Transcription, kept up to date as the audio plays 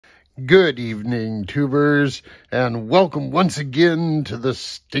Good evening, tubers, and welcome once again to the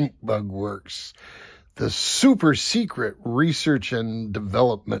Stink Bug Works, the super secret research and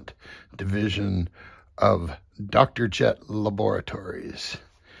development division of Dr. Jet Laboratories.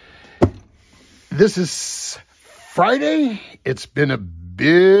 This is Friday. It's been a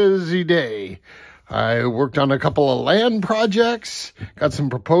busy day. I worked on a couple of land projects, got some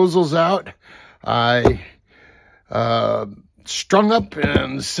proposals out. I strung up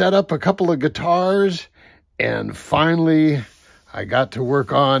and set up a couple of guitars, and finally I got to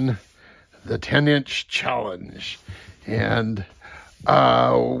work on the 10-inch challenge. And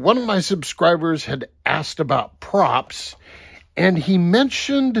one of my subscribers had asked about props, and he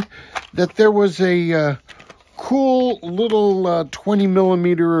mentioned that there was a cool little 20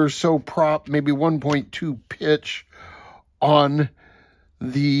 millimeter or so prop, maybe 1.2 pitch, on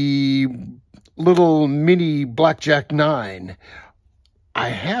the little mini Blackjack 9. I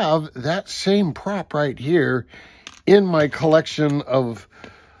have that same prop right here in my collection of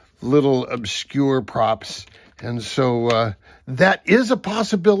little obscure props, and so that is a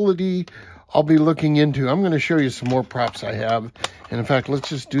possibility I'll be looking into. I'm going to show you some more props I have, and in fact, let's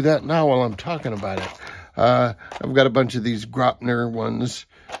just do that now while I'm talking about it. I've got a bunch of these Grotner ones.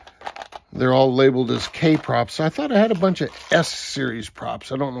 They're all labeled as K props. I thought I had a bunch of S series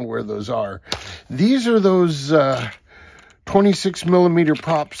props. I don't know where those are. These are those 26 millimeter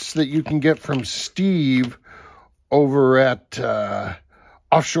props that you can get from Steve over at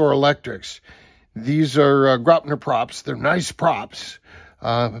Offshore Electrics. These are Grotner props. They're nice props.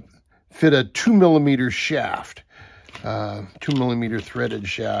 Fit a 2 millimeter shaft, 2 millimeter threaded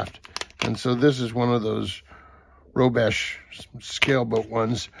shaft. And so this is one of those Robesh scale boat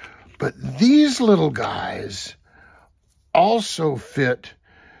ones. But these little guys also fit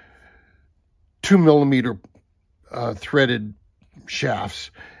 2 millimeter threaded shafts.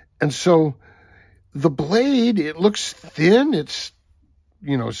 And so the blade, it looks thin. It's,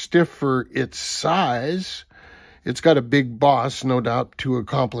 stiff for its size. It's got a big boss, no doubt, to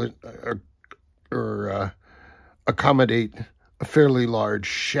accommodate a fairly large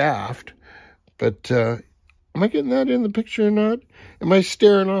shaft. But am I getting that in the picture or not? Am I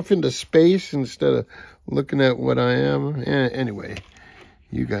staring off into space instead of looking at what I am? Anyway,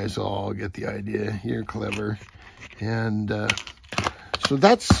 you guys all get the idea. You're clever. And so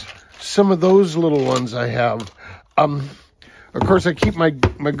that's some of those little ones I have. Of course, I keep my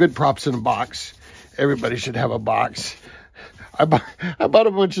good props in a box. Everybody should have a box. I bought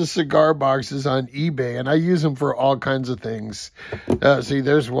a bunch of cigar boxes on eBay, and I use them for all kinds of things. See,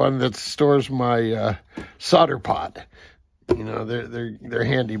 there's one that stores my solder pot. They're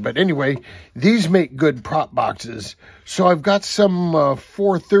handy. But anyway, these make good prop boxes. So I've got some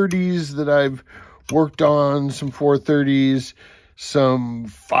 430s that I've worked on, some 430s, some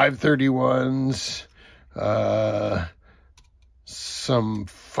 531s, some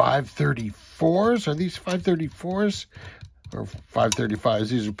 534s. Are these 534s? Or 535s,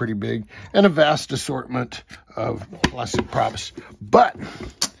 these are pretty big, and a vast assortment of plastic props. But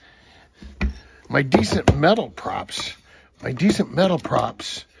my decent metal props, I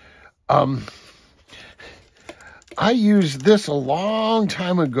used this a long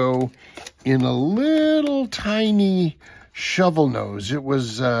time ago in a little tiny shovel nose. It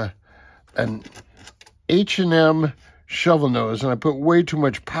was an H&M shovel nose, and I put way too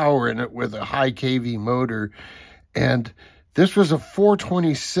much power in it with a high kV motor, and this was a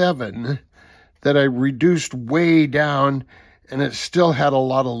 427 that I reduced way down, and it still had a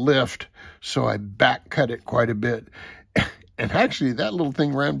lot of lift, so I back cut it quite a bit. And actually, that little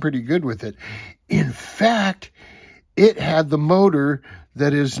thing ran pretty good with it. In fact, it had the motor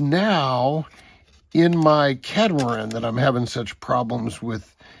that is now in my catamaran that I'm having such problems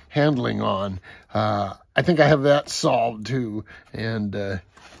with handling on. I think I have that solved too, and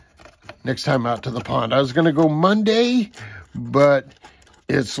next time out to the pond. I was going to go Monday, but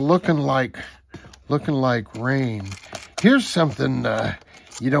it's looking like rain. Here's something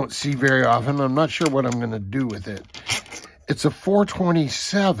you don't see very often. I'm not sure what I'm going to do with it. It's a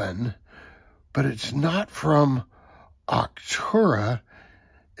 427, but it's not from Octura.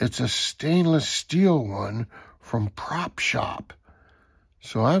 It's a stainless steel one from Prop Shop.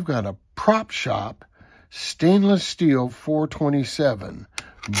 So I've got a Prop Shop stainless steel 427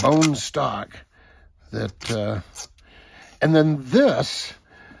 bone stock that and then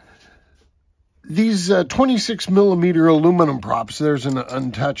these 26 millimeter aluminum props, there's an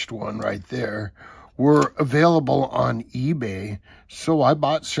untouched one right there, were available on eBay, so I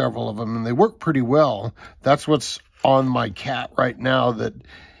bought several of them, and they work pretty well. That's what's on my cat right now that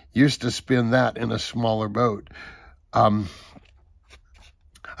used to spin that in a smaller boat.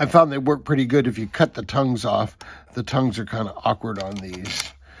 I found they work pretty good if you cut the tongues off. The tongues are kind of awkward on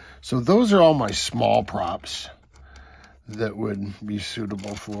these. So those are all my small props that would be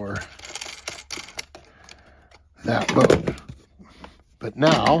suitable for that boat. But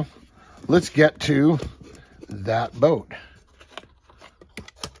now, let's get to that boat.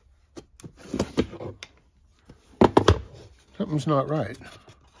 Something's not right.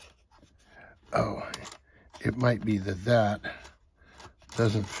 Oh, it might be that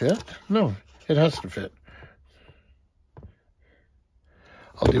doesn't fit. No, it has to fit.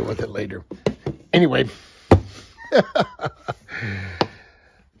 I'll deal with it later. Anyway, the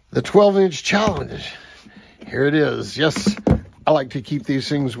 12-inch challenge. Here it is. Yes, I like to keep these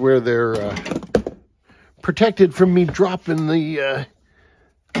things where they're protected from me dropping the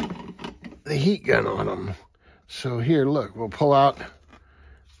heat gun on them. So here, look, we'll pull out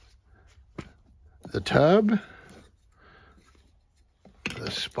the tub,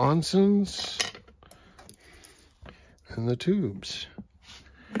 the sponsons, and the tubes.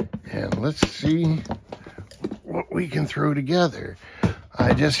 And let's see what we can throw together.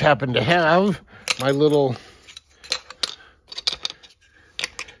 I just happen to have my little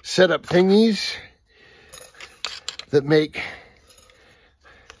setup thingies that make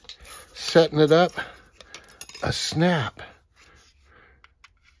setting it up a snap.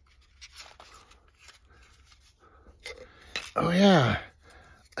 Oh yeah,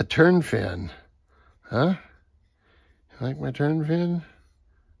 a turn fin. Huh? You like my turn fin?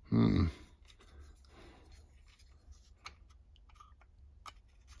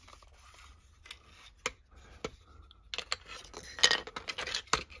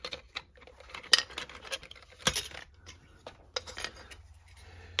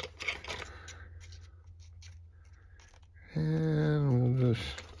 And we'll just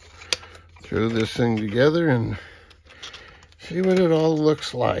throw this thing together and see what it all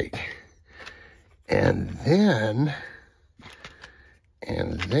looks like. And then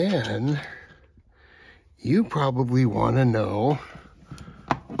you probably want to know,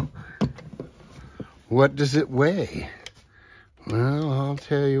 what does it weigh? Well, I'll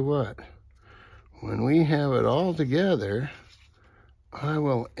tell you what. When we have it all together, I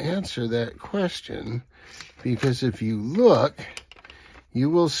will answer that question, because if you look, you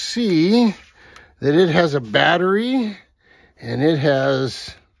will see that it has a battery and it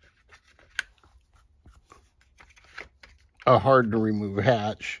has a hard to remove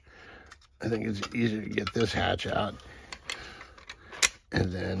hatch. I think it's easier to get this hatch out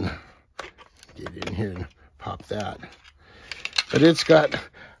and then get in here and pop that. But it's got,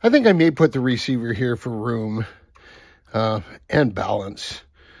 I think I may put the receiver here for room and balance.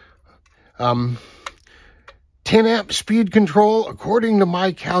 10 amp speed control, according to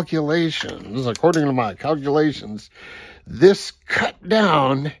my calculations, this cut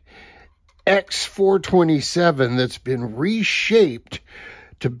down X427 that's been reshaped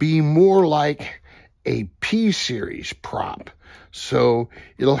to be more like a P-series prop. So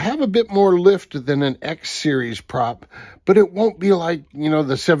it'll have a bit more lift than an X-series prop, but it won't be like, you know,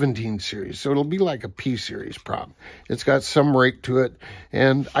 the 17 series. So it'll be like a P-series prop. It's got some rake to it,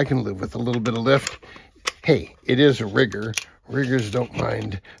 and I can live with a little bit of lift. Hey, it is a rigger. Riggers don't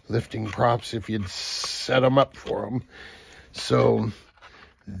mind lifting props if you'd set them up for them. So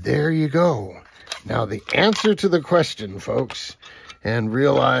there you go. Now the answer to the question, folks, and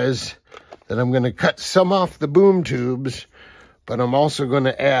realize that I'm going to cut some off the boom tubes, but I'm also going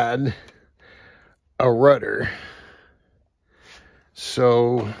to add a rudder.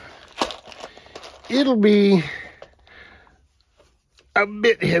 So it'll be a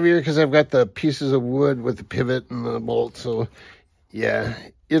bit heavier because I've got the pieces of wood with the pivot and the bolt. So yeah,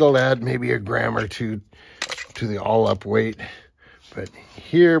 it'll add maybe a gram or two to the all-up weight. But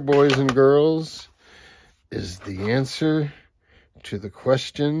here, boys and girls, is the answer to the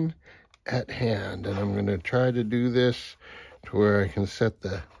question at hand. And I'm going to try to do this to where I can set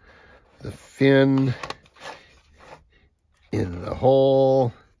the fin in the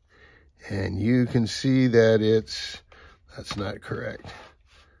hole. And you can see that that's not correct.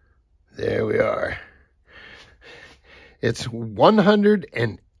 There we are. It's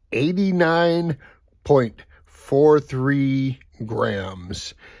 189.43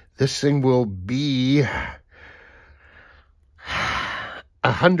 grams. This thing will be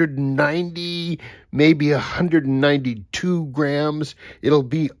 190, maybe 192 grams. It'll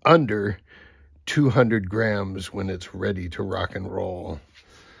be under 200 grams when it's ready to rock and roll.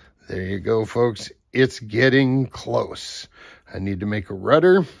 There you go, folks. It's getting close. I need to make a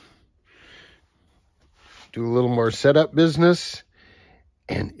rudder, do a little more setup business,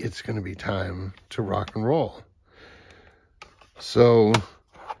 and it's going to be time to rock and roll. So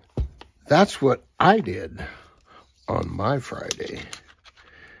that's what I did on my Friday.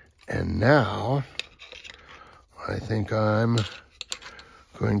 And now I think I'm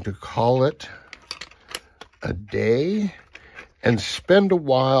going to call it a day and spend a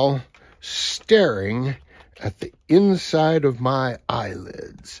while staring at the inside of my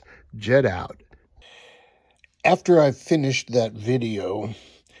eyelids. Jet out. After I finished that video,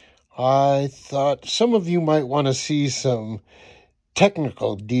 I thought some of you might want to see some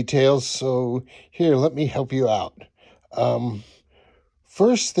technical details, so here, let me help you out.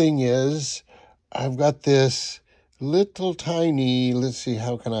 First thing is, I've got this little tiny, let's see,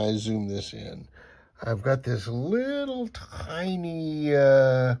 how can I zoom this in? I've got this little tiny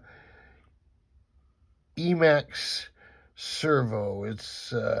Emax servo.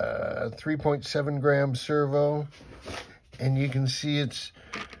 It's a 3.7 gram servo, and you can see it's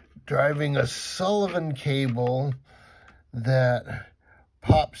driving a Sullivan cable that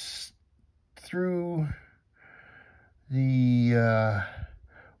pops through the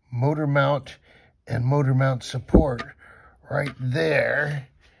motor mount and motor mount support right there,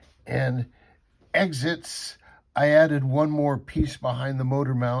 and exits. I added one more piece behind the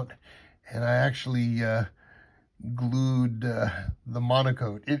motor mount, and I actually glued the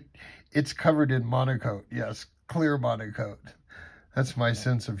monocoat. It's covered in monocoat. Yes, clear monocoat. That's my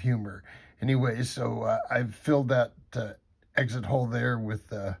sense of humor. Anyway, so I've filled that exit hole there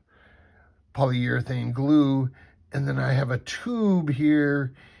with polyurethane glue, and then I have a tube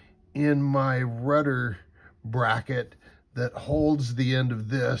here in my rudder bracket that holds the end of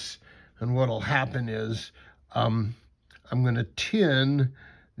this. And what'll happen is I'm going to tin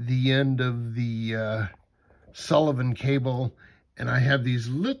the end of the Sullivan cable, and I have these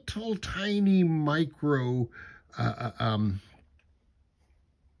little tiny micro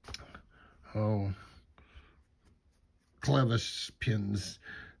clevis pins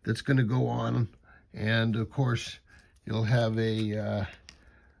that's going to go on, and of course you'll have a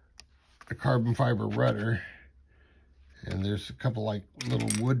carbon fiber rudder, and there's a couple like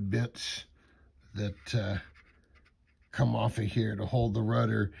little wood bits that come off of here to hold the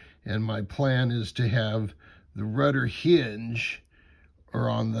rudder. And my plan is to have the rudder hinge, or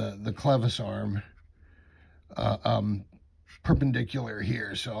on the clevis arm, perpendicular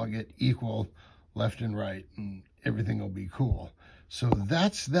here, so I'll get equal left and right, and everything will be cool. So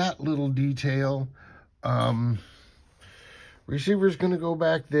that's that little detail. Receiver's going to go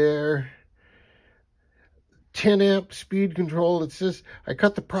back there. 10 amp speed control. It says I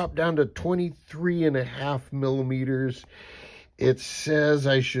cut the prop down to 23.5 millimeters. It says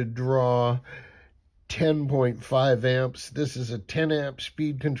I should draw 10.5 amps. This is a 10 amp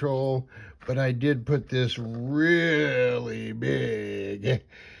speed control, but I did put this really big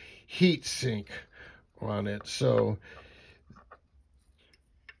heat sink on it, so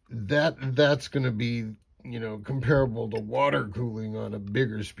that's going to be, you know, comparable to water cooling on a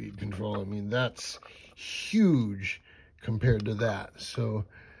bigger speed control. I mean, that's huge compared to that, so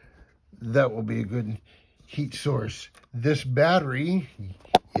that will be a good heat source. This battery,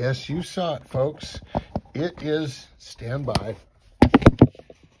 yes, you saw it, folks. It is, stand by.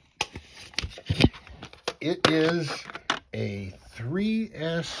 It is a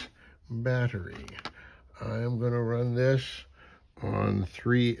 3S battery. I am going to run this on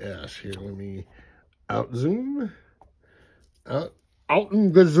 3S. Here, let me outzoom. Out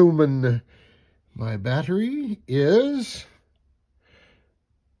and gazoomin'. My battery is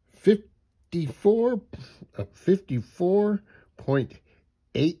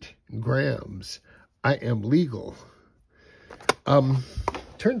 54.8 grams. I am legal.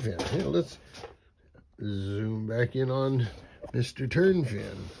 Turn fin. Here, let's zoom back in on Mr. Turn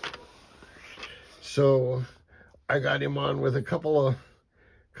Fin. So I got him on with a couple of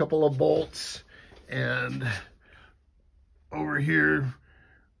bolts, and over here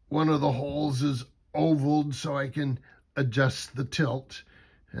one of the holes is ovaled so I can adjust the tilt,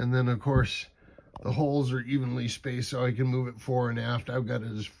 and then of course the holes are evenly spaced so I can move it fore and aft. I've got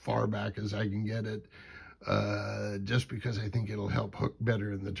it as far back as I can get it, just because I think it'll help hook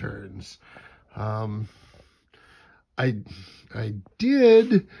better in the turns. I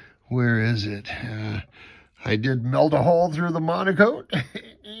did, where is it? I did melt a hole through the monocoat.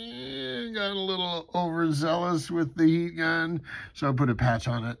 Got a little overzealous with the heat gun, so I put a patch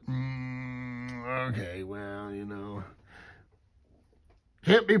on it. Okay, well, you know,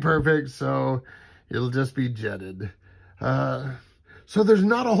 can't be perfect, so it'll just be jetted. So there's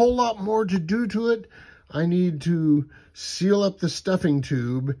not a whole lot more to do to it. I need to seal up the stuffing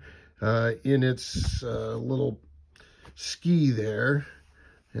tube in its little ski there,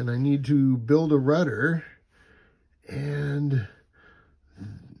 and I need to build a rudder, and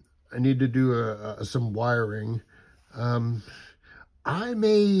I need to do some wiring. I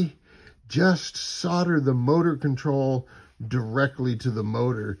may just solder the motor control directly to the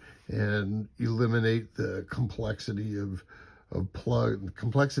motor and eliminate the complexity of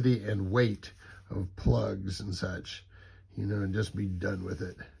complexity and weight of plugs and such, you know, and just be done with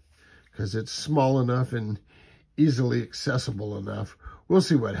it, because it's small enough and easily accessible enough. We'll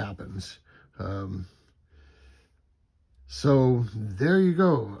see what happens. So there you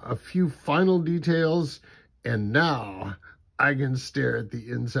go, a few final details, and now I can stare at the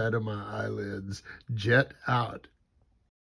inside of my eyelids. Jet out.